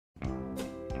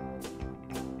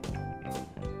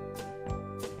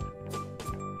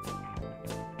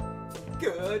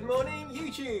Good morning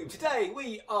YouTube! Today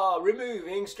we are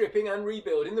removing, stripping and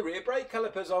rebuilding the rear brake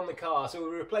calipers on the car. So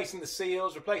we're replacing the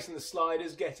seals, replacing the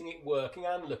sliders, getting it working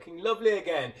and looking lovely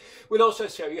again. We'll also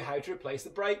show you how to replace the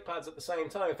brake pads at the same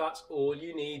time if that's all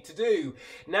you need to do.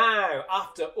 Now,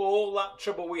 after all that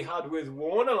trouble we had with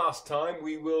Warner last time,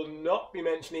 we will not be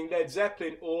mentioning Led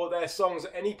Zeppelin or their songs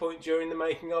at any point during the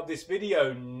making of this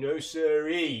video. No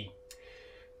siree.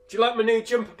 Do you like my new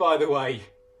jumper, by the way?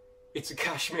 It's a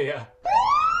cashmere.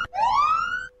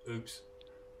 Oops.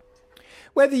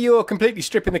 Whether you're completely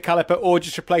stripping the caliper or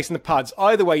just replacing the pads,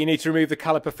 either way you need to remove the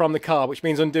caliper from the car, which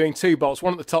means undoing two bolts,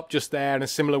 one at the top just there and a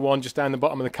similar one just down the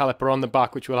bottom of the caliper on the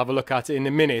back, which we'll have a look at in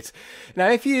a minute.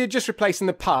 Now if you're just replacing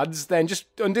the pads, then just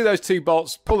undo those two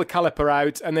bolts, pull the caliper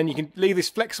out, and then you can leave this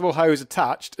flexible hose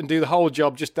attached and do the whole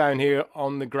job just down here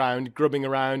on the ground, grubbing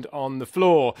around on the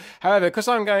floor. However, because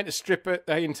I'm going to strip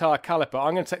the entire caliper,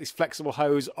 I'm going to take this flexible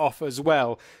hose off as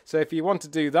well. So if you want to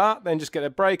do that, then just get a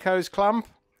brake hose clamp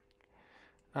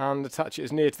and attach it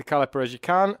as near to the caliper as you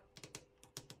can,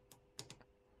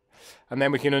 and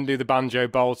then we can undo the banjo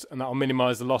bolt and that will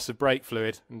minimise the loss of brake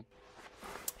fluid. And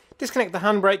disconnect the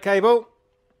handbrake cable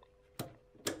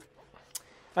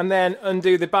and then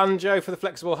undo the banjo for the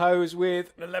flexible hose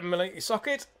with an 11mm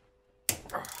socket.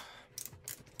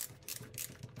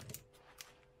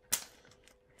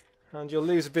 And you'll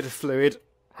lose a bit of fluid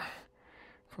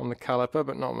from the caliper,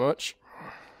 but not much.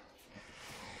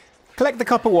 Collect the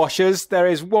copper washers. There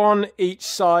is one each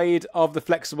side of the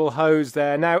flexible hose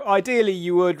there. Now, ideally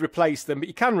you would replace them, but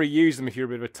you can reuse them if you're a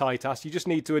bit of a tight ass. You just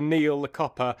need to anneal the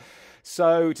copper.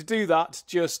 So to do that,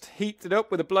 just heat it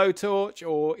up with a blowtorch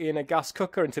or in a gas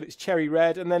cooker until it's cherry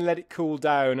red, and then let it cool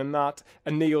down, and that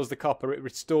anneals the copper. It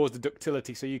restores the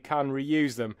ductility so you can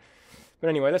reuse them. But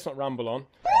anyway, let's not ramble on.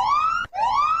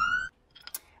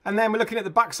 And then we're looking at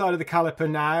the back side of the caliper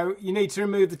now. You need to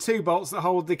remove the two bolts that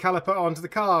hold the caliper onto the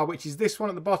car, which is this one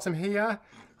at the bottom here,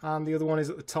 and the other one is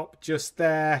at the top just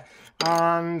there.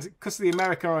 And because of the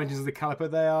American origins of the caliper,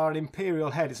 they are an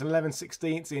imperial head. It's an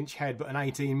 11/16 inch head, but an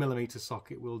 18mm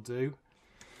socket will do.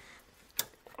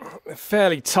 They're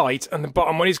fairly tight, and the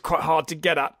bottom one is quite hard to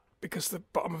get at because the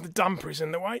bottom of the damper is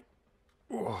in the way.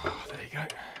 Oh, there you go.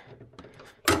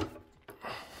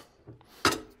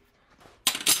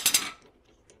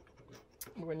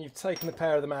 When you've taken the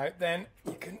pair of them out, then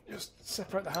you can just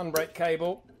separate the handbrake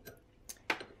cable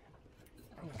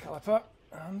from the caliper,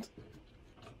 and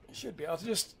you should be able to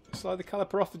just slide the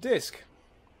caliper off the disc.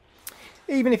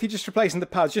 Even if you're just replacing the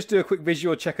pads, just do a quick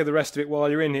visual check of the rest of it while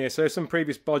you're in here. So if some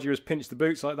previous bodger has pinched the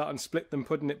boots like that and split them,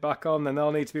 putting it back on, then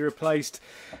they'll need to be replaced.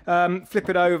 Flip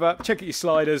it over, check that your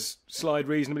sliders slide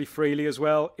reasonably freely as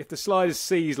well. If the sliders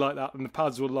seize like that, then the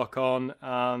pads will lock on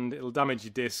and it'll damage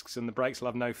your discs and the brakes will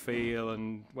have no feel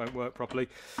and won't work properly.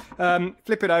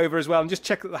 Flip it over as well and just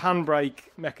check that the handbrake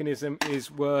mechanism is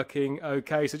working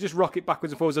okay. So just rock it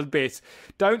backwards and forwards a bit.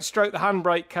 Don't stroke the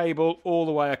handbrake cable all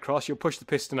the way across, you'll push the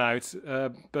piston out.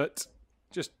 But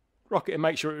just rock it and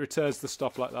make sure it returns to the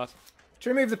stop like that. To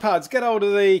remove the pads, get hold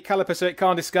of the caliper so it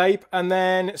can't escape, and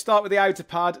then start with the outer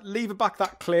pad, lever back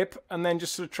that clip, and then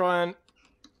just sort of try and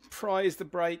prise the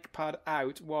brake pad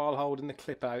out while holding the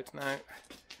clip out. Now,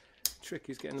 the trick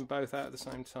is getting them both out at the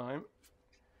same time.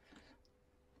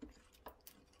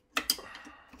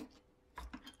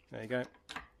 There you go.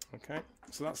 Okay,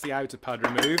 so that's the outer pad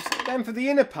removed. Then for the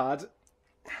inner pad,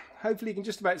 hopefully you can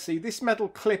just about see this metal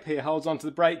clip here holds onto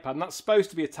the brake pad, and that's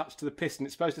supposed to be attached to the piston.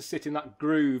 It's supposed to sit in that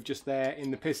groove just there in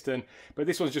the piston, but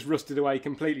this one's just rusted away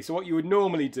completely. So what you would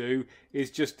normally do is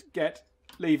just get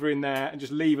lever in there and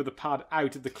just lever the pad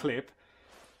out of the clip.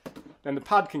 Then the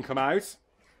pad can come out,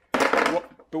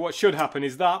 but what should happen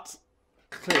is that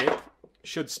clip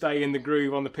should stay in the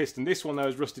groove on the piston. This one though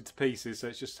is rusted to pieces, so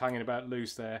it's just hanging about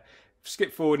loose there.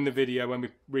 Skip forward in the video when we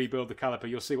rebuild the caliper,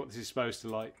 you'll see what this is supposed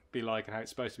to be like and how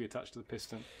it's supposed to be attached to the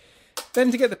piston.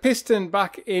 Then to get the piston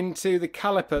back into the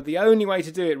caliper, the only way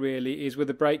to do it really is with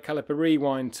a brake caliper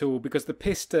rewind tool, because the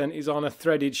piston is on a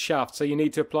threaded shaft, so you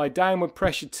need to apply downward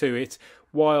pressure to it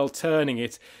while turning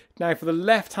it. Now for the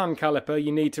left hand caliper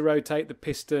you need to rotate the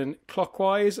piston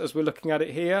clockwise as we're looking at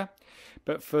it here.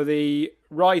 But for the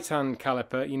right hand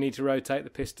caliper you need to rotate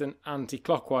the piston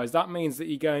anti-clockwise. That means that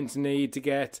you're going to need to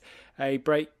get a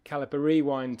brake caliper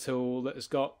rewind tool that has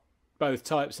got both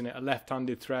types in it, a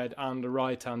left-handed thread and a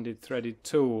right-handed threaded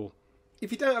tool.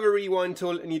 If you don't have a rewind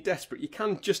tool and you're desperate, you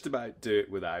can just about do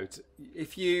it without.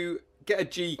 If you get a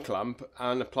G-clamp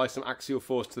and apply some axial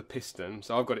force to the piston,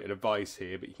 so I've got it in a vise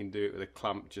here, but you can do it with a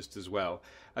clamp just as well.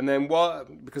 And then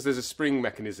because there's a spring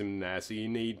mechanism there, so you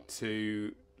need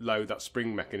to load that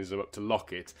spring mechanism up to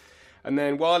lock it. And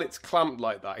then while it's clamped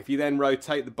like that, if you then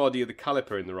rotate the body of the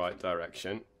caliper in the right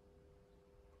direction,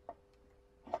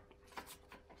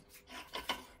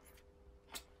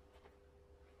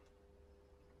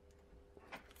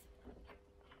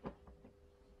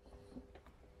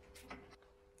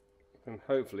 and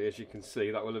hopefully, as you can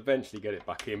see, that will eventually get it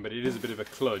back in, but it is a bit of a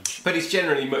kludge. But it's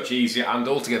generally much easier and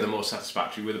altogether more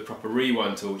satisfactory with a proper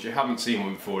rewind tool, which you haven't seen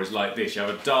one before, is like this. You have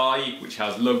a die which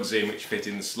has lugs in which fit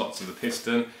in the slots of the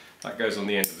piston. That goes on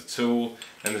the end of the tool.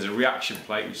 Then there's a reaction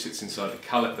plate which sits inside the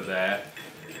caliper there.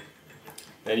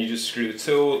 Then you just screw the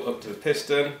tool up to the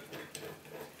piston.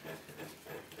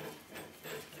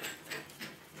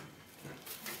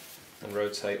 And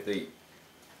rotate the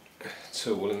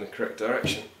tool in the correct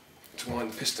direction to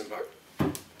wind the piston back.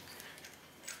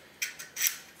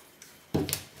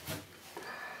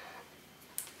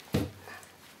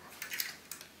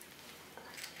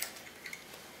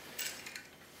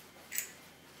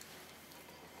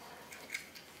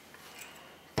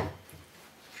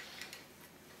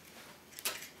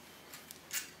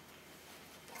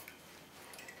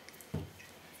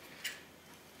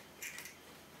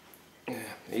 Yeah,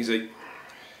 easy.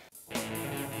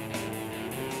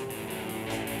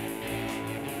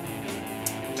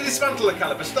 To dismantle the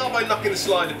caliper, start by knocking the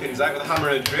slider pins out with a hammer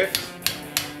and a drift.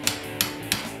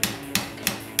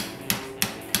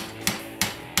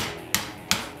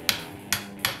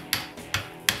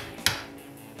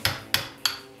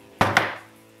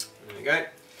 There we go.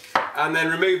 And then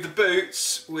remove the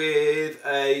boots with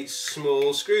a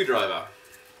small screwdriver.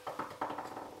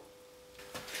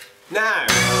 Now,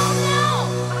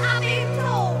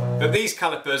 but these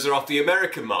calipers are off the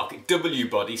American market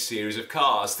W-body series of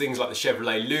cars, things like the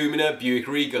Chevrolet Lumina, Buick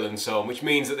Regal and so on, which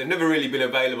means that they've never really been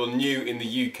available new in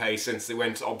the UK since they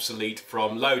went obsolete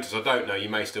from Lotus. I don't know, you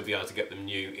may still be able to get them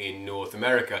new in North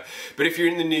America. But if you're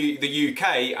in the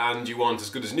UK and you want as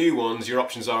good as new ones, your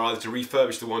options are either to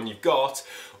refurbish the one you've got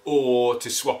or to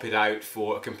swap it out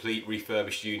for a complete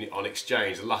refurbished unit on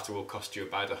exchange. The latter will cost you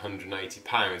about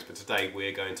 £180, but today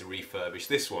we're going to refurbish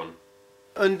this one.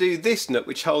 Undo this nut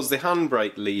which holds the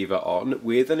handbrake lever on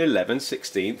with an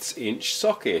 11/16 inch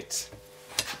socket.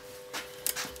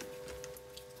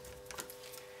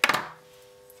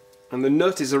 And the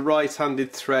nut is a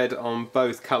right-handed thread on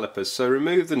both calipers, so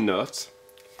remove the nut,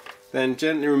 then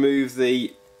gently remove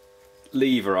the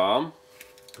lever arm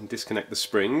and disconnect the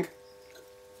spring.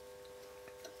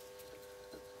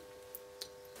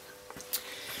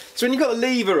 So when you've got the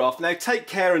lever off, now take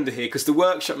care under here because the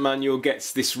workshop manual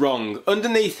gets this wrong.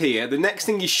 Underneath here, the next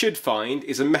thing you should find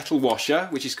is a metal washer,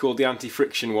 which is called the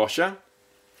anti-friction washer.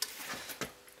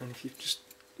 And if you just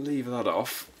lever that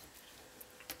off.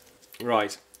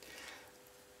 Right.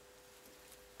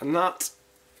 And that,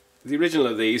 the original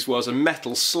of these was a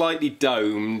metal slightly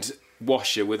domed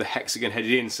washer with a hexagon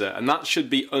headed insert, and that should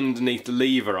be underneath the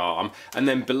lever arm, and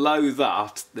then below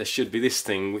that there should be this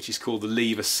thing which is called the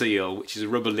lever seal, which is a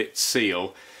rubber lipped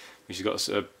seal which has got a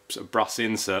sort of brass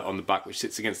insert on the back which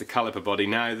sits against the caliper body.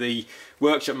 Now the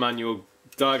workshop manual,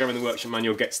 diagram in the workshop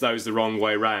manual gets those the wrong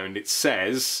way round. It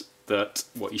says that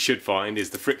what you should find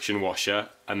is the friction washer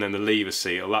and then the lever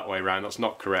seal that way round. That's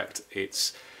not correct.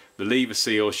 It's the lever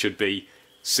seal should be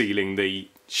sealing the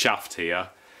shaft here,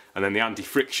 and then the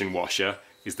anti-friction washer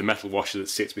is the metal washer that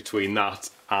sits between that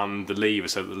and the lever,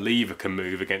 so that the lever can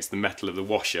move against the metal of the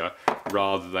washer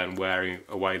rather than wearing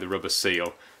away the rubber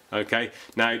seal. Okay,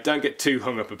 now don't get too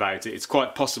hung up about it. It's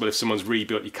quite possible if someone's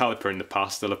rebuilt your caliper in the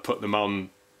past, they'll have put them on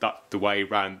that the way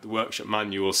round. The workshop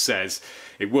manual says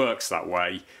it works that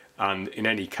way, and in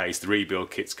any case the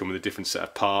rebuild kits come with a different set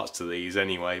of parts to these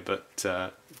anyway, but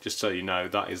just so you know,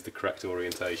 that is the correct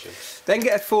orientation. Then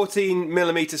get a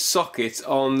 14mm socket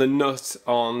on the nut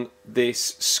on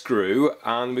this screw,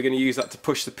 and we're going to use that to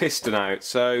push the piston out.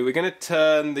 So we're going to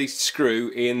turn the screw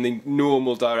in the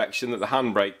normal direction that the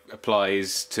handbrake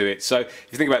applies to it. So if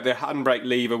you think about it, the handbrake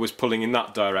lever was pulling in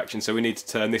that direction, so we need to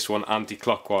turn this one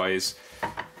anti-clockwise.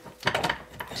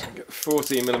 So get the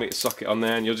 14mm socket on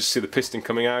there, and you'll just see the piston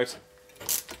coming out.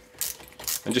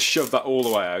 And just shove that all the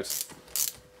way out.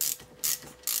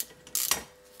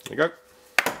 There you go.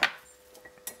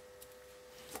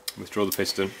 Withdraw the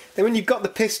piston. Then when you've got the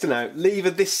piston out, lever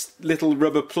this little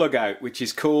rubber plug out, which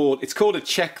is called, it's called a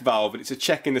check valve, but it's a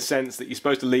check in the sense that you're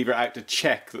supposed to lever it out to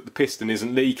check that the piston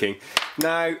isn't leaking.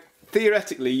 Now,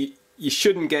 theoretically, you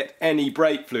shouldn't get any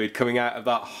brake fluid coming out of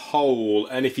that hole,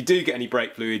 and if you do get any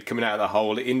brake fluid coming out of that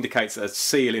hole, it indicates that a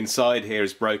seal inside here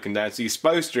is broken down, so you're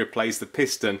supposed to replace the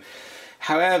piston.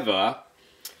 However,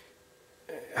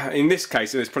 in this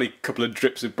case there's probably a couple of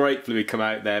drips of brake fluid come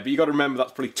out there, but you've got to remember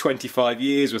that's probably 25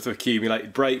 years worth of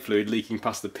accumulated brake fluid leaking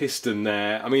past the piston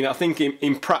there. I mean, I think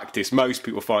in practice most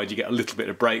people find you get a little bit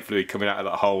of brake fluid coming out of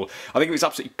that hole. I think if it's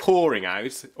absolutely pouring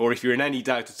out, or if you're in any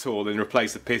doubt at all, then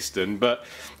replace the piston, but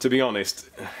to be honest,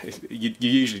 you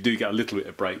usually do get a little bit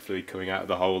of brake fluid coming out of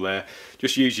the hole there.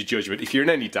 Just use your judgment. If you're in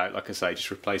any doubt, like I say,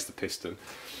 just replace the piston.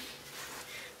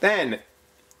 Then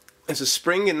there's a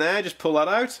spring in there, just pull that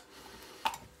out.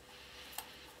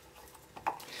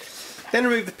 Then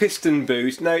remove the piston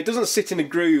boot. Now it doesn't sit in a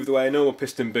groove the way a normal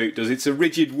piston boot does. It's a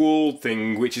rigid walled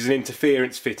thing which is an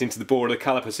interference fit into the bore of the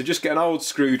caliper. So just get an old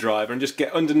screwdriver and just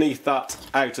get underneath that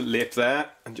outer lip there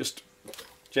and just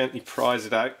gently prise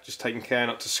it out, just taking care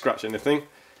not to scratch anything.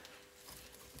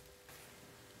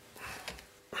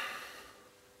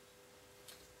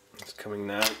 It's coming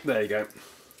now. There you go.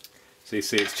 So you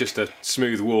see it's just a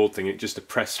smooth walled thing, it's just a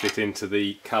press fit into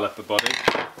the caliper body.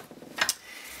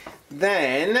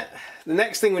 Then the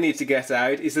next thing we need to get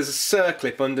out is there's a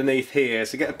circlip underneath here,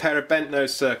 so get a pair of bent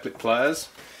nose circlip pliers.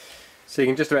 So you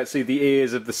can just about see the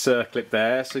ears of the circlip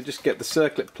there, so just get the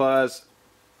circlip pliers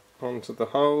onto the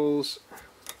holes.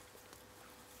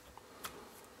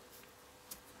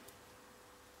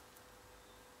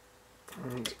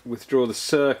 And withdraw the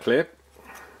circlip.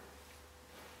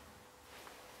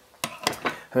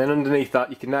 And then underneath that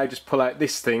you can now just pull out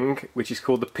this thing which is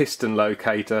called the piston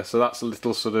locator. So that's a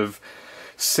little sort of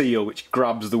seal which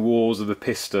grabs the walls of the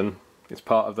piston. It's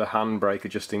part of the handbrake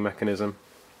adjusting mechanism.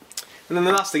 And then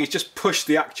the last thing is just push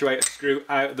the actuator screw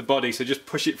out of the body. So just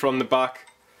push it from the back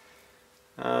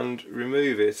and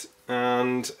remove it.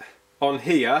 And on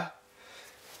here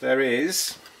there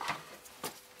is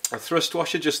a thrust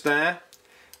washer just there.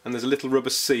 And there's a little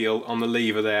rubber seal on the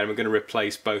lever there, and we're going to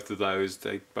replace both of those.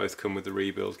 They both come with the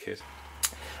rebuild kit.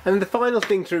 And the final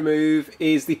thing to remove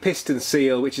is the piston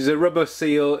seal, which is a rubber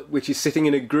seal which is sitting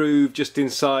in a groove just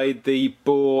inside the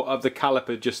bore of the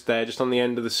caliper just there, just on the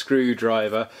end of the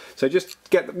screwdriver. So just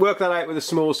work that out with a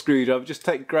small screwdriver. Just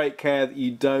take great care that you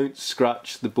don't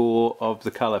scratch the bore of the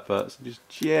caliper. So just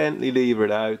gently lever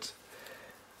it out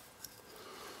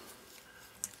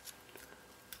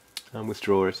and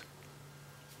withdraw it.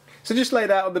 So just laid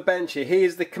out on the bench here,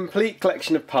 here's the complete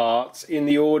collection of parts in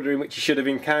the order in which you should have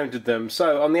encountered them.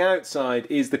 So on the outside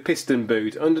is the piston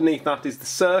boot, underneath that is the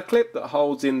circlip that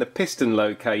holds in the piston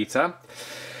locator,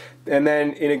 and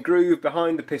then in a groove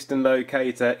behind the piston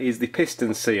locator is the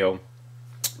piston seal.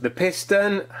 The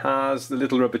piston has the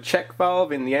little rubber check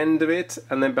valve in the end of it,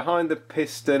 and then behind the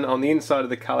piston on the inside of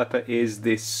the caliper is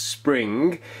this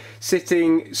spring.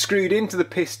 Screwed into the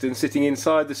piston, sitting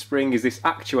inside the spring, is this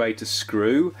actuator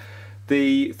screw.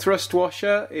 The thrust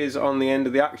washer is on the end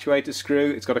of the actuator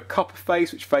screw. It's got a copper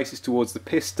face which faces towards the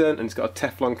piston, and it's got a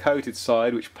Teflon coated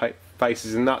side which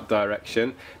faces in that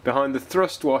direction. Behind the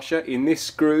thrust washer in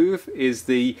this groove is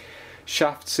the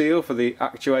shaft seal for the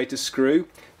actuator screw.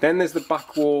 Then there's the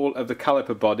back wall of the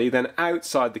caliper body. Then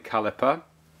outside the caliper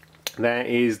there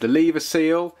is the lever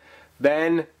seal,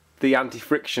 then the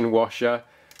anti-friction washer,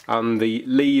 and the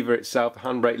lever itself, the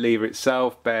handbrake lever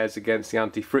itself, bears against the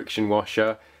anti-friction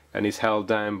washer and is held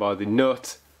down by the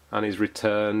nut and is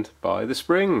returned by the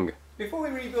spring. Before we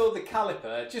rebuild the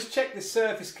caliper, just check the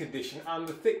surface condition and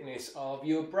the thickness of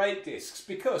your brake discs,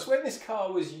 because when this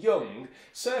car was young,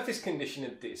 surface condition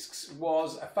of discs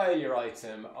was a failure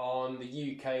item on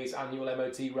the UK's annual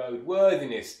MOT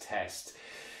roadworthiness test.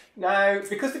 Now,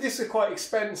 because the discs are quite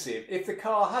expensive, if the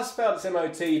car has failed its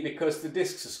MOT because the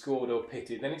discs are scored or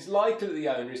pitted, then it's likely that the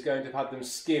owner is going to have had them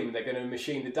skimmed. They're going to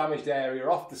machine the damaged area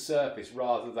off the surface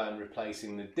rather than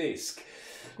replacing the disc.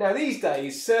 Now these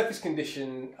days, surface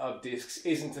condition of discs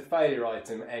isn't a failure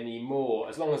item anymore.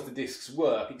 As long as the discs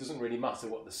work, it doesn't really matter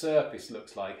what the surface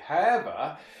looks like.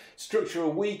 However,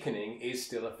 structural weakening is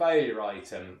still a failure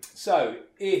item. So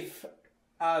if,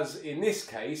 as in this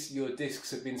case, your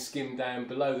discs have been skimmed down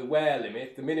below the wear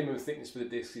limit, the minimum thickness for the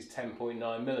discs is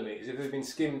 10.9mm. If they've been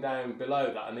skimmed down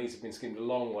below that, and these have been skimmed a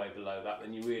long way below that,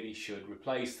 then you really should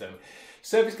replace them.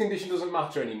 Surface condition doesn't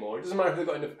matter anymore. It doesn't matter if they've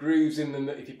got enough grooves in them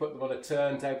that if you put them on a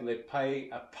turntable they'd play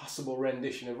a passable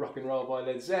rendition of Rock and Roll by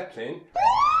Led Zeppelin,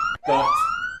 but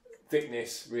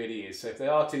thickness really is. So if they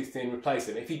are too thin, replace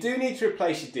them. If you do need to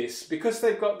replace your discs, because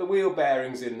they've got the wheel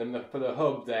bearings in them for the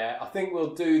hub there, I think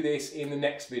we'll do this in the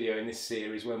next video in this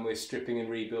series when we're stripping and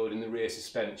rebuilding the rear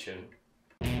suspension.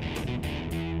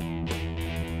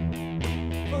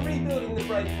 For rebuilding the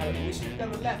brake caliper, we stripped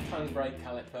down the left-hand brake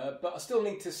caliper, but I still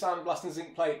need to sandblast and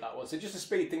zinc plate that one. So just to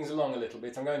speed things along a little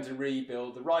bit, I'm going to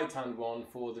rebuild the right-hand one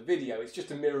for the video. It's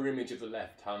just a mirror image of the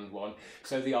left-hand one,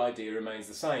 so the idea remains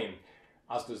the same.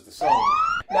 as does the song.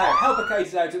 Now, helper Kate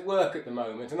is out at work at the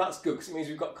moment, and that's good because it means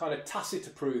we've got kind of tacit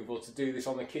approval to do this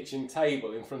on the kitchen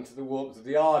table in front of the warmth of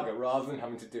the Arga, rather than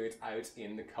having to do it out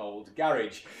in the cold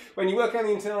garage. When you work on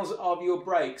the internals of your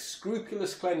brakes,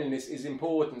 scrupulous cleanliness is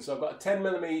important. So I've got a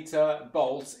 10mm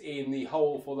bolt in the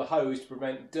hole for the hose to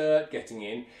prevent dirt getting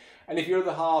in. And if your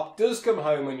other half does come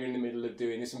home when you're in the middle of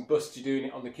doing this and busts you doing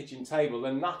it on the kitchen table,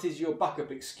 then that is your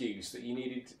backup excuse that you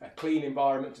needed a clean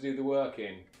environment to do the work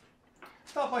in.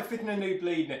 Start by fitting a new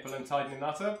bleed nipple and tightening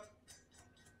that up.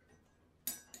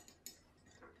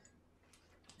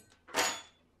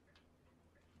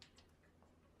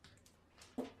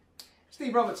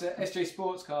 Steve Roberts at SJ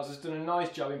Sports Cars has done a nice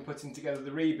job in putting together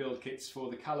the rebuild kits for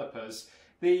the calipers.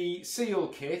 The seal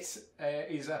kit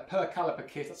is a per caliper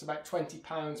kit, that's about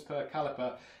 £20 per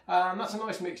caliper. That's a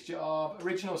nice mixture of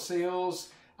original seals,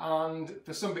 and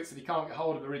for some bits that he can't get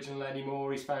hold of original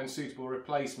anymore, he's found suitable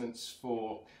replacements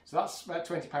for. So that's about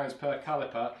 £20 per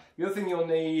caliper. The other thing you'll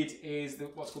need is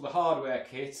what's called the hardware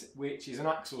kit, which is an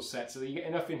axle set. So you get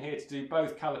enough in here to do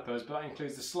both calipers, but that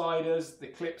includes the sliders, the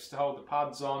clips to hold the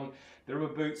pads on, the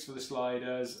rubber boots for the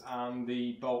sliders, and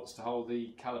the bolts to hold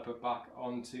the caliper back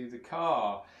onto the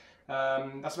car.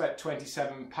 That's about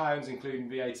 £27 including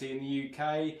VAT in the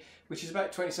UK, which is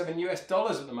about $27 US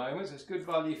at the moment, so it's good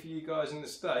value for you guys in the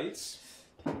States.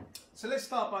 So let's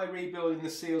start by rebuilding the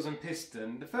seals and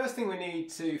piston. The first thing we need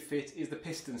to fit is the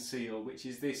piston seal, which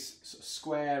is this sort of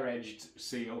square-edged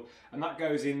seal, and that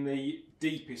goes in the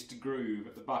deepest groove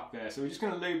at the back there. So we're just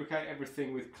going to lubricate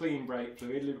everything with clean brake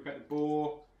fluid, lubricate the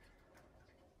bore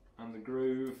and the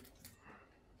groove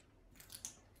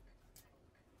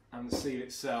and the seal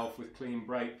itself with clean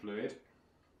brake fluid.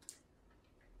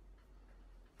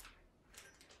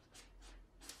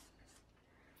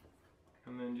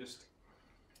 And then just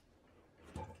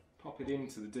pop it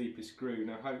into the deepest groove.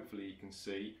 Now hopefully you can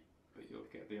see, but you'll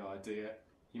get the idea.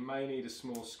 You may need a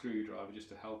small screwdriver just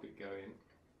to help it go in.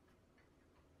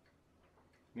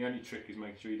 The only trick is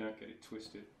making sure you don't get it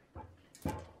twisted.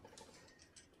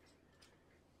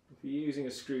 If you're using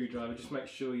a screwdriver, just make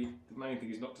sure the main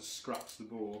thing is not to scratch the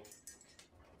bore.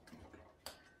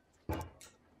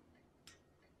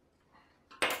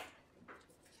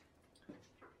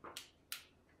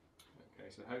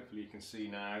 So hopefully you can see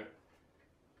now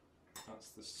that's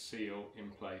the seal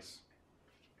in place.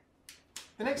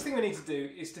 The next thing we need to do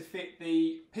is to fit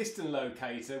the piston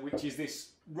locator, which is this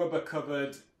rubber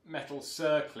covered metal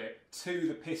circlip, to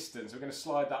the piston. So we're going to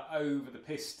slide that over the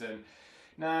piston.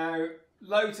 Now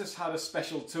Lotus had a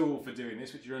special tool for doing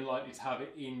this, which you're unlikely to have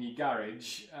it in your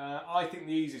garage. I think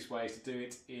the easiest way is to do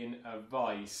it in a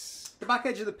vise. The back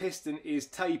edge of the piston is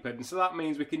tapered, and so that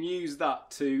means we can use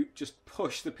that to just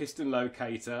push the piston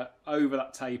locator over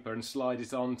that taper and slide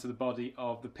it onto the body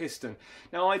of the piston.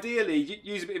 Now ideally,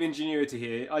 use a bit of ingenuity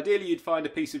here, ideally you'd find a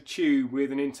piece of tube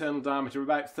with an internal diameter of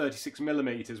about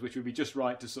 36mm, which would be just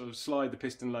right to sort of slide the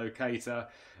piston locator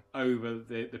over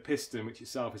the piston, which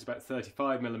itself is about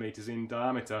 35mm in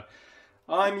diameter.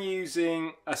 I'm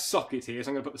using a socket here, so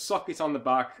I'm going to put the socket on the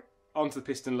back onto the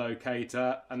piston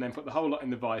locator and then put the whole lot in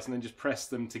the vise and then just press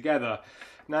them together.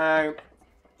 Now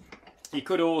you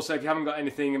could also, if you haven't got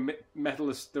anything metal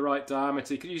the right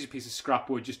diameter, you could use a piece of scrap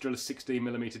wood, just drill a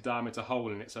 16mm diameter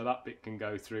hole in it so that bit can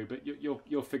go through, but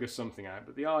you'll figure something out.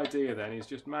 But the idea then is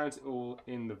just mount it all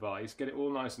in the vise, get it all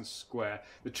nice and square.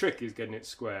 The trick is getting it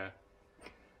square.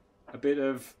 A bit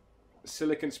of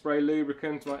silicone spray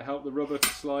lubricant might help the rubber to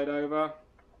slide over.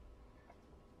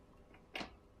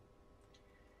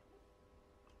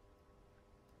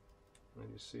 Let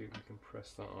me just see if we can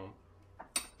press that on.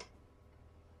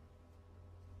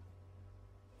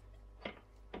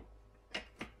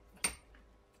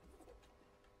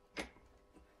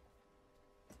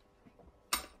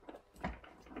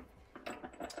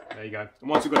 There you go. And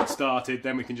once we've got it started,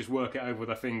 then we can just work it over with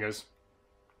our fingers.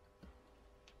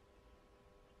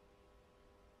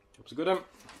 Job's a good one.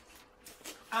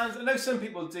 And I know some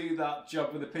people do that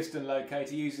job with a piston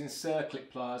locator using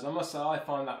circlip pliers. I must say I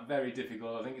find that very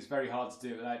difficult. I think it's very hard to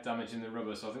do it without damaging the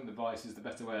rubber, so I think the vise is the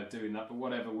better way of doing that, but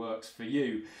whatever works for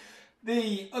you.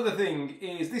 The other thing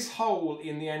is this hole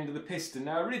in the end of the piston.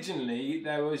 Now originally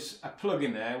there was a plug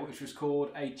in there which was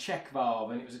called a check valve,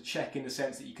 and it was a check in the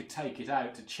sense that you could take it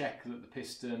out to check that the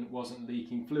piston wasn't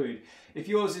leaking fluid. If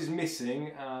yours is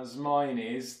missing, as mine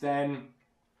is, then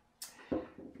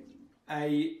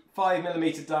a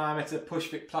 5mm diameter push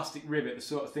fit plastic rivet, the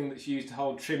sort of thing that's used to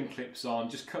hold trim clips on,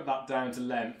 just cut that down to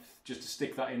length just to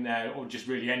stick that in there, or just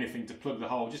really anything to plug the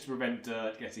hole just to prevent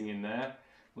dirt getting in there.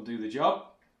 Will do the job.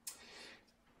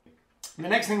 And the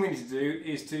next thing we need to do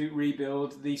is to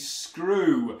rebuild the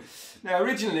screw. Now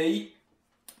originally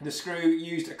the screw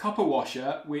used a copper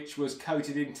washer which was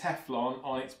coated in Teflon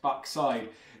on its back side.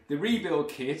 The rebuild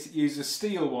kit used a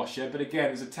steel washer, but again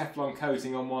there's a Teflon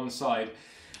coating on one side.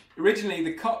 Originally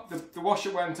the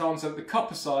washer went on so that the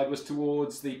copper side was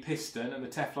towards the piston and the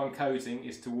Teflon coating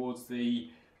is towards the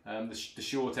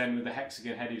short end with the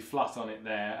hexagon headed flat on it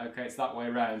there. Okay, it's that way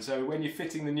around. So when you're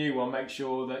fitting the new one, make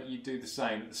sure that you do the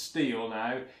same. The steel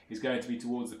now is going to be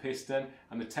towards the piston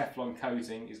and the Teflon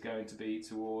coating is going to be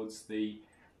towards the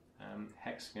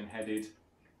hexagon headed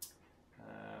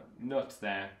nut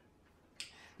there.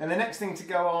 Then the next thing to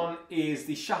go on is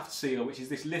the shaft seal, which is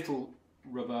this little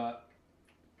rubber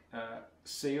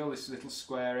seal, this little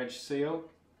square edge seal.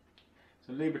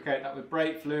 So lubricate that with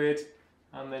brake fluid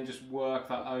and then just work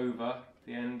that over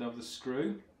the end of the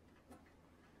screw.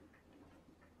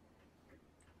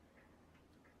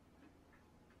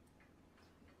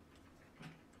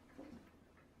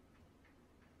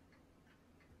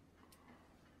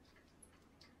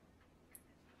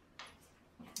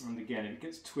 And again, if it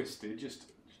gets twisted, just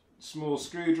small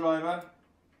screwdriver,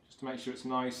 just to make sure it's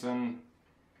nice and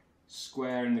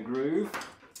square in the groove.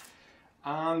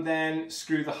 And then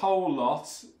screw the whole lot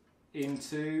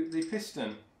into the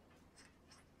piston.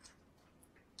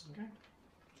 Okay.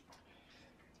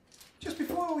 Just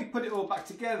before we put it all back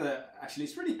together, actually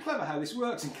it's really clever how this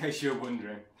works in case you're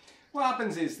wondering. What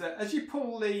happens is that as you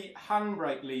pull the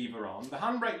handbrake lever on, the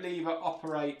handbrake lever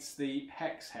operates the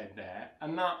hex head there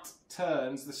and that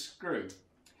turns the screw.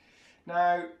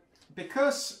 Now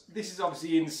because this is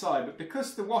obviously inside, but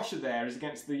because the washer there is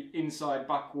against the inside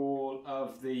back wall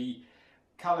of the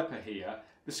caliper here,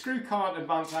 the screw can't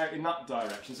advance out in that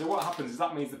direction. So what happens is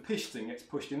that means the piston gets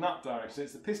pushed in that direction. So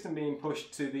it's the piston being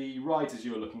pushed to the right as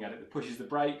you're looking at it that pushes the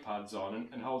brake pads on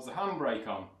and holds the handbrake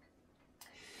on.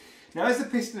 Now as the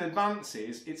piston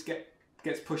advances, it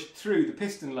gets pushed through the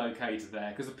piston locator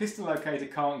there because the piston locator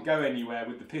can't go anywhere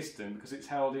with the piston because it's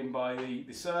held in by the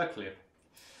circlip.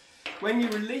 When you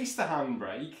release the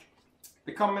handbrake,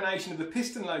 the combination of the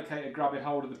piston locator grabbing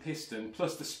hold of the piston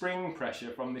plus the spring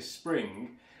pressure from this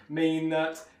spring mean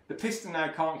that the piston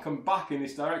now can't come back in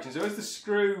this direction. So as the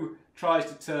screw tries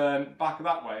to turn back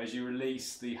that way as you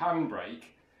release the handbrake,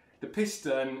 the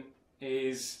piston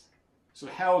is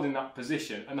sort of held in that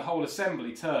position and the whole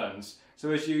assembly turns.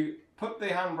 So as you put the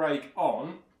handbrake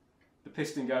on, the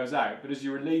piston goes out, but as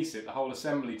you release it, the whole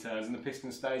assembly turns and the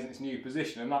piston stays in its new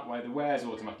position, and that way the wear is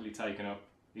automatically taken up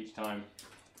each time.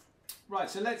 Right,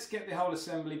 so let's get the whole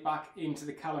assembly back into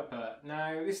the caliper.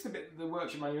 Now, this is the bit that the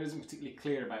workshop manual isn't particularly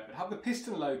clear about, but have the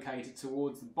piston located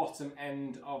towards the bottom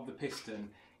end of the piston.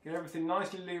 Get everything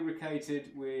nicely lubricated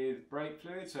with brake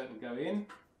fluid so it'll go in.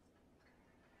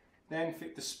 Then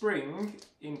fit the spring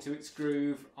into its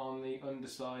groove on the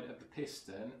underside of the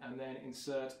piston and then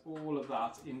insert all of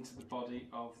that into the body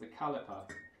of the caliper.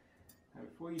 Now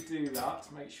before you do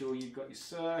that, make sure you've got your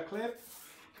circlip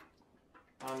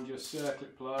and your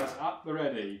circlip pliers at the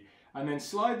ready. And then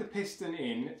slide the piston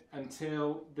in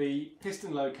until the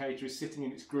piston locator is sitting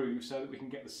in its groove so that we can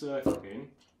get the circlip in.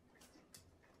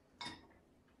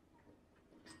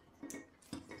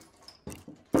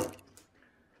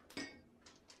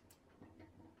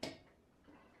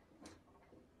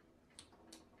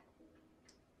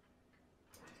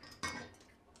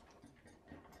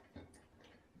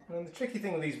 And the tricky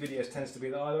thing with these videos tends to be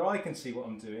that either I can see what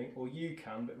I'm doing or you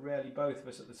can, but rarely both of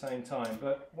us at the same time.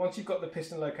 But once you've got the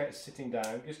piston locator sitting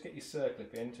down, just get your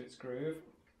circlip into its groove.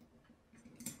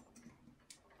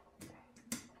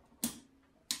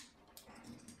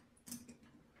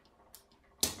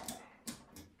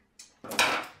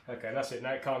 Okay, that's it.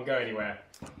 Now it can't go anywhere.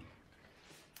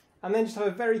 And then just have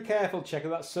a very careful check that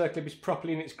that circlip is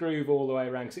properly in its groove all the way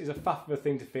around, because it is a faff of a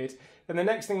thing to fit. Then the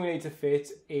next thing we need to fit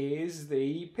is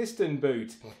the piston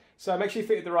boot. So make sure you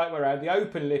fit it the right way around. The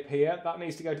open lip here, that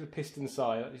needs to go to the piston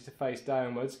side, that needs to face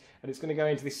downwards, and it's going to go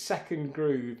into the second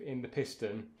groove in the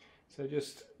piston. So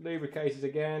just lubricate it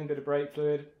again, bit of brake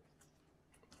fluid.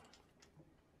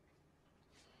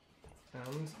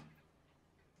 And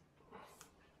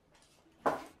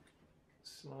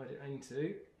slide it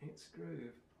into its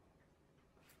groove.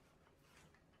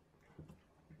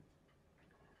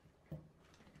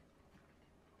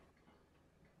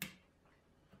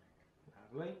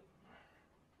 Lovely.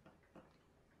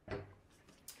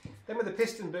 Then with the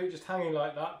piston boot just hanging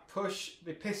like that, push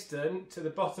the piston to the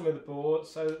bottom of the board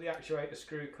so that the actuator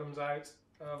screw comes out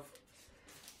of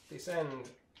this end.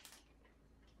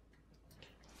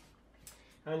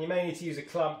 And you may need to use a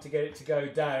clamp to get it to go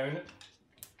down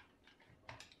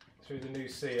through the new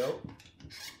seal.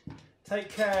 Take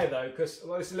care though, because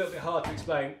although it's a little bit hard to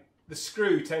explain, the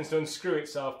screw tends to unscrew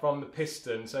itself from the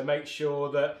piston, so make sure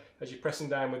that as you're pressing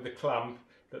down with the clamp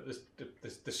that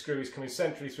the screw is coming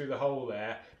centrally through the hole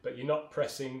there, but you're not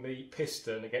pressing the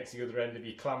piston against the other end of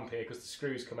your clamp here because the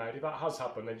screws come out. If that has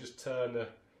happened, then just turn the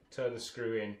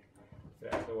screw in,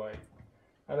 get out of the way,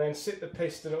 and then sit the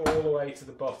piston all the way to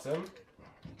the bottom.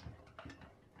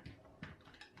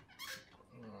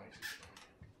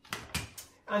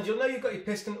 And you'll know you've got your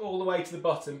piston all the way to the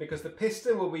bottom because the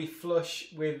piston will be flush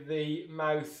with the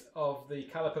mouth of the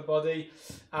caliper body,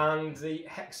 and the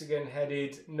hexagon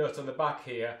headed nut on the back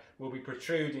here will be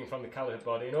protruding from the caliper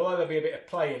body, and although there'll be a bit of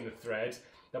play in the thread,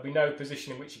 there'll be no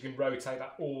position in which you can rotate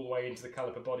that all the way into the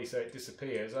caliper body so it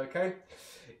disappears, okay?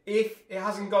 If it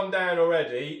hasn't gone down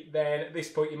already, then at this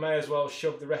point you may as well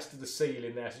shove the rest of the seal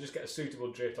in there, so just get a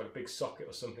suitable drift like a big socket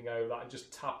or something over that and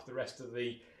just tap the rest of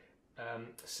the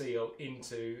seal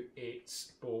into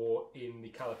its bore in the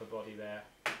caliper body there.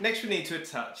 Next we need to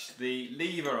attach the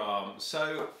lever arm.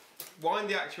 So wind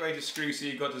the actuator screw so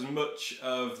you've got as much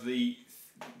of the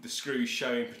screw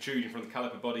showing protruding from the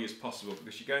caliper body as possible,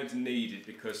 because you're going to need it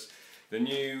because the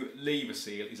new lever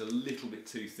seal is a little bit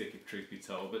too thick, if truth be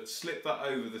told, but slip that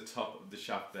over the top of the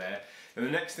shaft there. And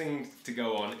the next thing to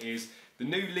go on is the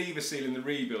new lever seal in the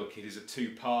rebuild kit is a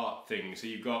two-part thing. So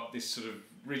you've got this sort of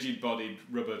rigid bodied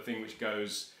rubber thing which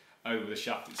goes over the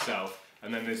shaft itself,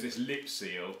 and then there's this lip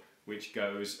seal which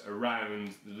goes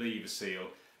around the lever seal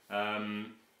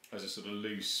as a sort of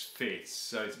loose fit.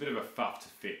 So it's a bit of a faff to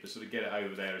fit, but sort of get it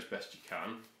over there as best you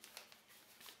can.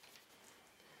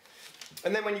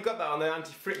 And then when you've got that on, the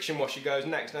anti-friction washer goes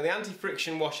next. Now the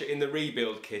anti-friction washer in the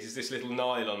rebuild kit is this little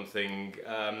nylon thing,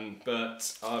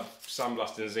 but I've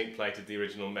sandblasted and zinc plated the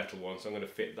original metal one, so I'm going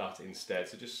to fit that instead.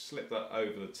 So just slip that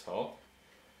over the top.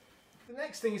 The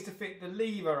next thing is to fit the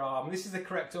lever arm. This is the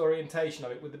correct orientation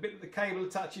of it, with the bit that the cable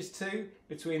attaches to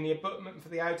between the abutment for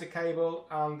the outer cable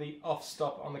and the off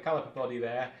stop on the caliper body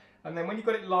there. And then when you've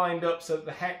got it lined up so that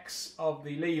the hex of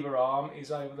the lever arm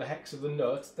is over the hex of the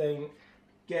nut, then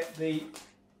get the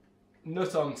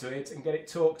nut onto it and get it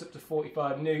torqued up to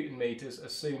 45 Newton meters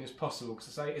as soon as possible,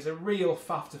 because I say it's a real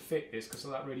faff to fit this because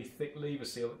of that really thick lever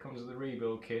seal that comes with the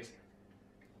rebuild kit.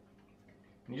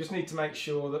 And you just need to make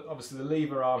sure that obviously the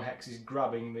lever arm hex is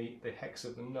grabbing the hex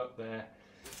of the nut there.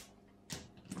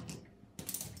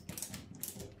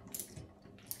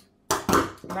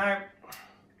 Now,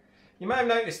 you may have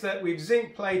noticed that we've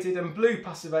zinc plated and blue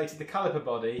passivated the caliper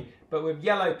body, but we've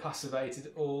yellow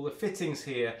passivated all the fittings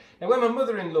here. Now when my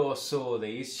mother-in-law saw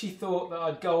these, she thought that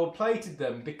I'd gold plated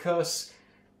them because,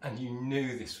 and you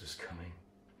knew this was coming.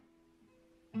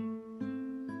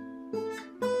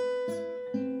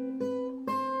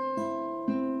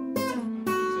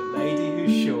 She's a lady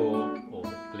who's sure all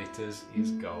that glitters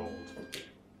is gold.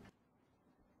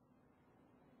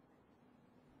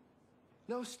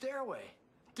 No stairway.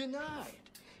 Denied.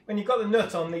 When you've got the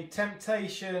nut on, the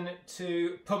temptation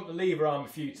to pump the lever arm a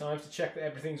few times to check that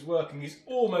everything's working is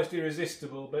almost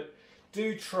irresistible, but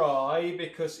do try,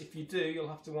 because if you do, you'll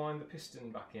have to wind the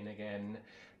piston back in again.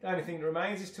 The only thing that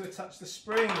remains is to attach the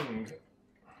spring.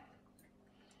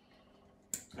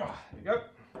 There we go.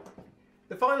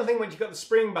 The final thing once you've got the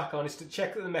spring back on is to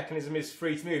check that the mechanism is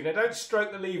free to move. Now don't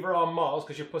stroke the lever arm miles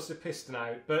because you'll push the piston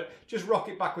out, but just rock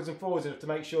it backwards and forwards enough to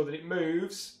make sure that it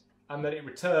moves and that it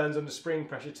returns under spring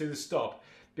pressure to the stop,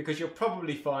 because you'll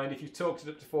probably find if you've torqued it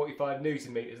up to 45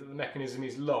 Newton meters that the mechanism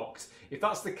is locked. If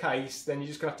that's the case, then you're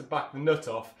just going to have to back the nut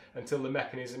off until the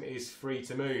mechanism is free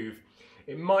to move.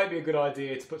 It might be a good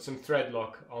idea to put some thread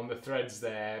lock on the threads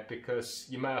there, because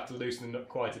you may have to loosen the nut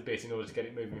quite a bit in order to get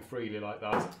it moving freely like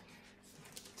that.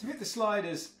 To fit the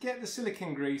sliders, get the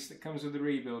silicone grease that comes with the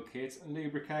rebuild kit and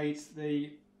lubricate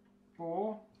the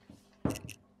bore.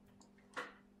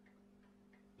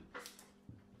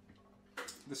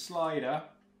 The slider,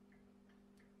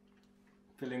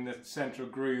 filling the central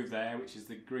groove there, which is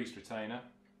the grease retainer.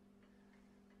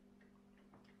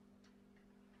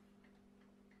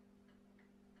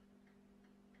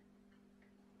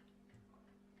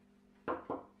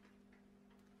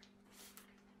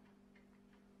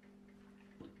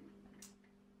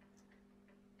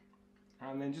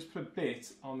 And then just put a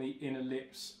bit on the inner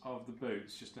lips of the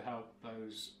boots just to help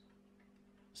those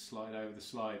slide over the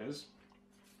sliders.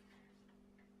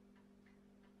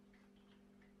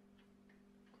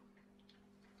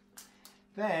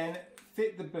 Then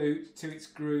fit the boot to its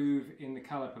groove in the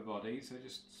caliper body, so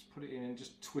just put it in and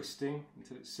just twisting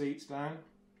until it seats down.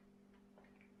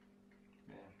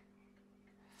 There.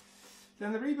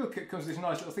 Then the rebuild kit comes with this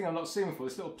nice little thing I'm not seeing before,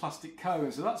 this little plastic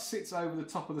cone, so that sits over the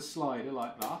top of the slider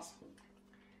like that.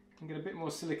 You can get a bit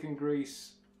more silicone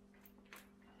grease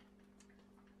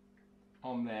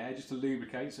on there just to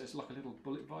lubricate, so it's like a little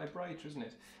bullet vibrator, isn't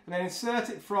it? And then insert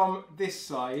it from this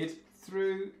side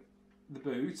through the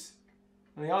boot.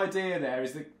 And the idea there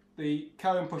is that the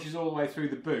cone pushes all the way through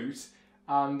the boot,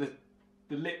 and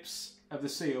the lips of the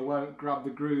seal won't grab the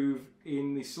groove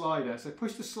in the slider. So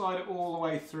push the slider all the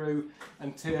way through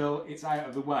until it's out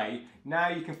of the way. Now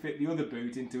you can fit the other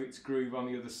boot into its groove on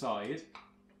the other side.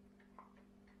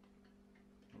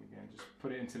 Again, just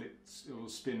put it until it will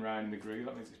spin round in the groove.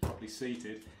 That means it's properly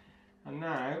seated. And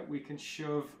now we can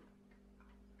shove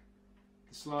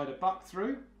the slider back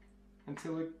through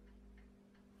until the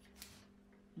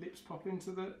lips pop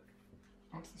onto the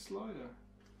slider.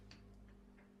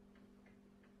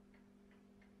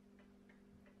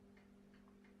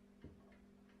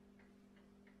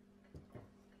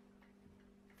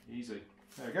 Easy.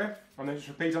 There we go. And then just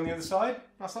repeat on the other side.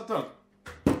 That's that done.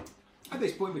 At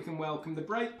this point we can welcome the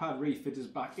brake pad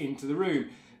refitters back into the room.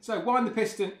 So wind the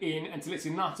piston in until it's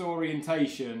in that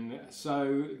orientation,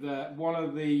 so that one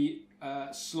of the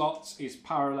slots is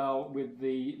parallel with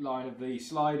the line of the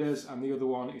sliders and the other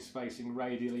one is facing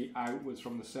radially outwards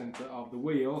from the centre of the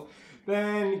wheel.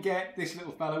 Then get this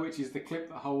little fellow, which is the clip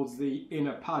that holds the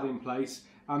inner pad in place,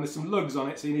 and there's some lugs on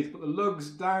it, so you need to put the lugs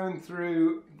down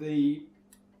through the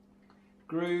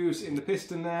grooves in the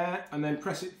piston there, and then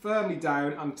press it firmly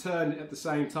down and turn it at the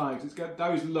same time. So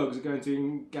those lugs are going to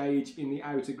engage in the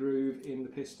outer groove in the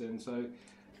piston. So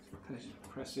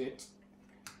press it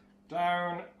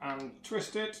down and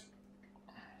twist it.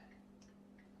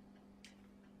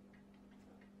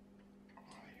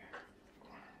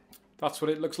 That's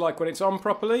what it looks like when it's on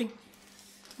properly.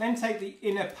 Then take the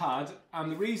inner pad,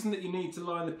 and the reason that you need to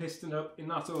line the piston up in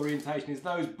that orientation is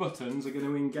those buttons are going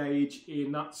to engage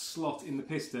in that slot in the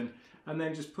piston, and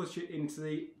then just push it into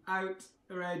the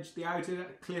outer edge, the outer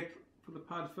clip for the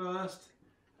pad first,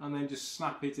 and then just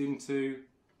snap it into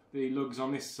the lugs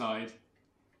on this side.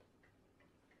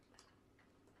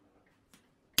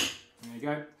 There you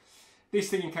go. This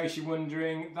thing, in case you're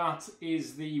wondering, that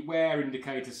is the wear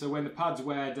indicator. So when the pads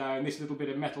wear down, this little bit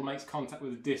of metal makes contact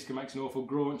with the disc and makes an awful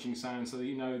graunching sound, so that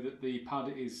you know that the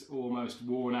pad is almost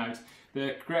worn out.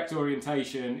 The correct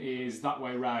orientation is that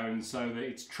way round, so that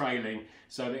it's trailing,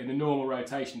 so that in the normal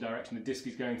rotation direction the disc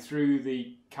is going through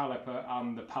the caliper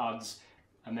and the pads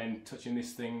and then touching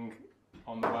this thing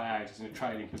on the way out. It's in a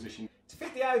trailing position. To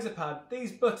fit the outer pad,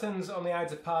 these buttons on the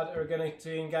outer pad are going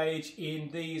to engage in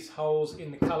these holes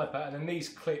in the caliper, and then these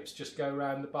clips just go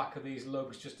around the back of these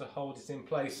lugs just to hold it in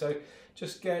place. So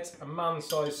just get a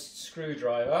man-sized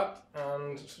screwdriver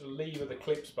and sort of lever the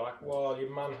clips back while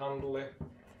you manhandle the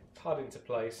pad into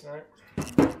place. Now,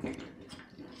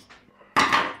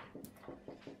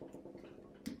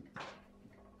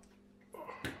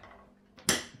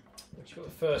 once you've got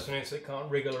the first one in so it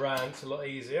can't wriggle around, it's a lot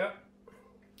easier.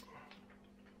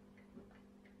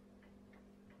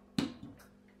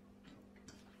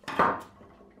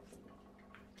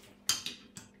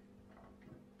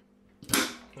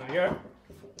 There you go.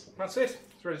 That's it.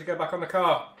 It's ready to go back on the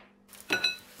car.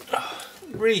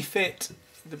 Refit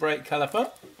the brake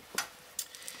caliper.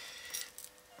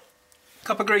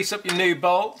 Copper grease up your new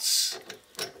bolts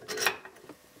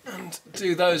and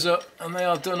do those up, and they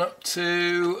are done up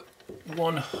to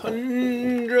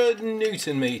 100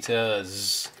 Newton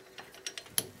meters.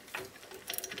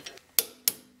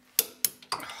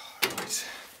 Right.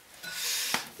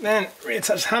 Then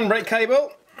reattach the handbrake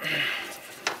cable.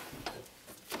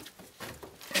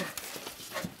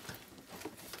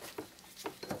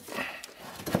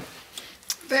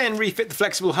 Then refit the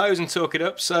flexible hose and torque it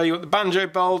up. So you want the banjo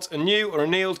bolt, a new or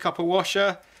annealed copper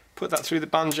washer, put that through the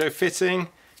banjo fitting.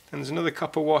 Then there's another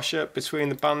copper washer between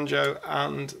the banjo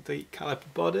and the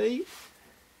caliper body.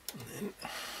 And then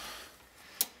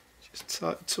just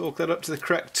torque that up to the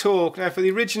correct torque. Now for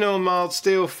the original mild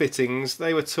steel fittings,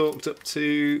 they were torqued up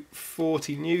to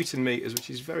 40 Newton meters, which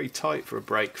is very tight for a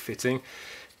brake fitting.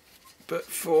 But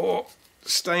for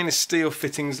stainless steel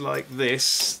fittings like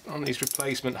this on these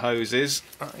replacement hoses,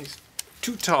 that is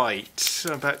too tight.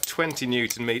 So about 20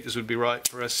 Newton meters would be right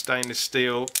for a stainless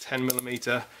steel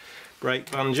 10mm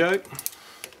brake banjo.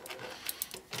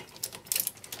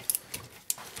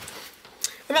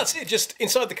 And that's it. Just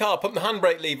inside the car, pump the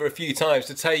handbrake lever a few times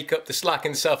to take up the slack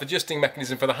in the self-adjusting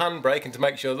mechanism for the handbrake and to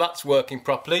make sure that's working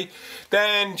properly.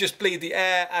 Then just bleed the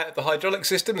air out of the hydraulic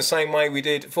system the same way we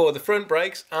did for the front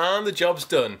brakes, and the job's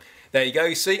done. There you go,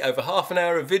 you see, over half an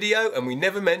hour of video, and we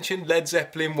never mentioned Led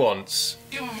Zeppelin once.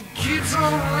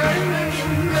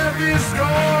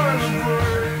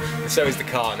 So is the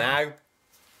car now.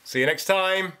 See you next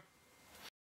time.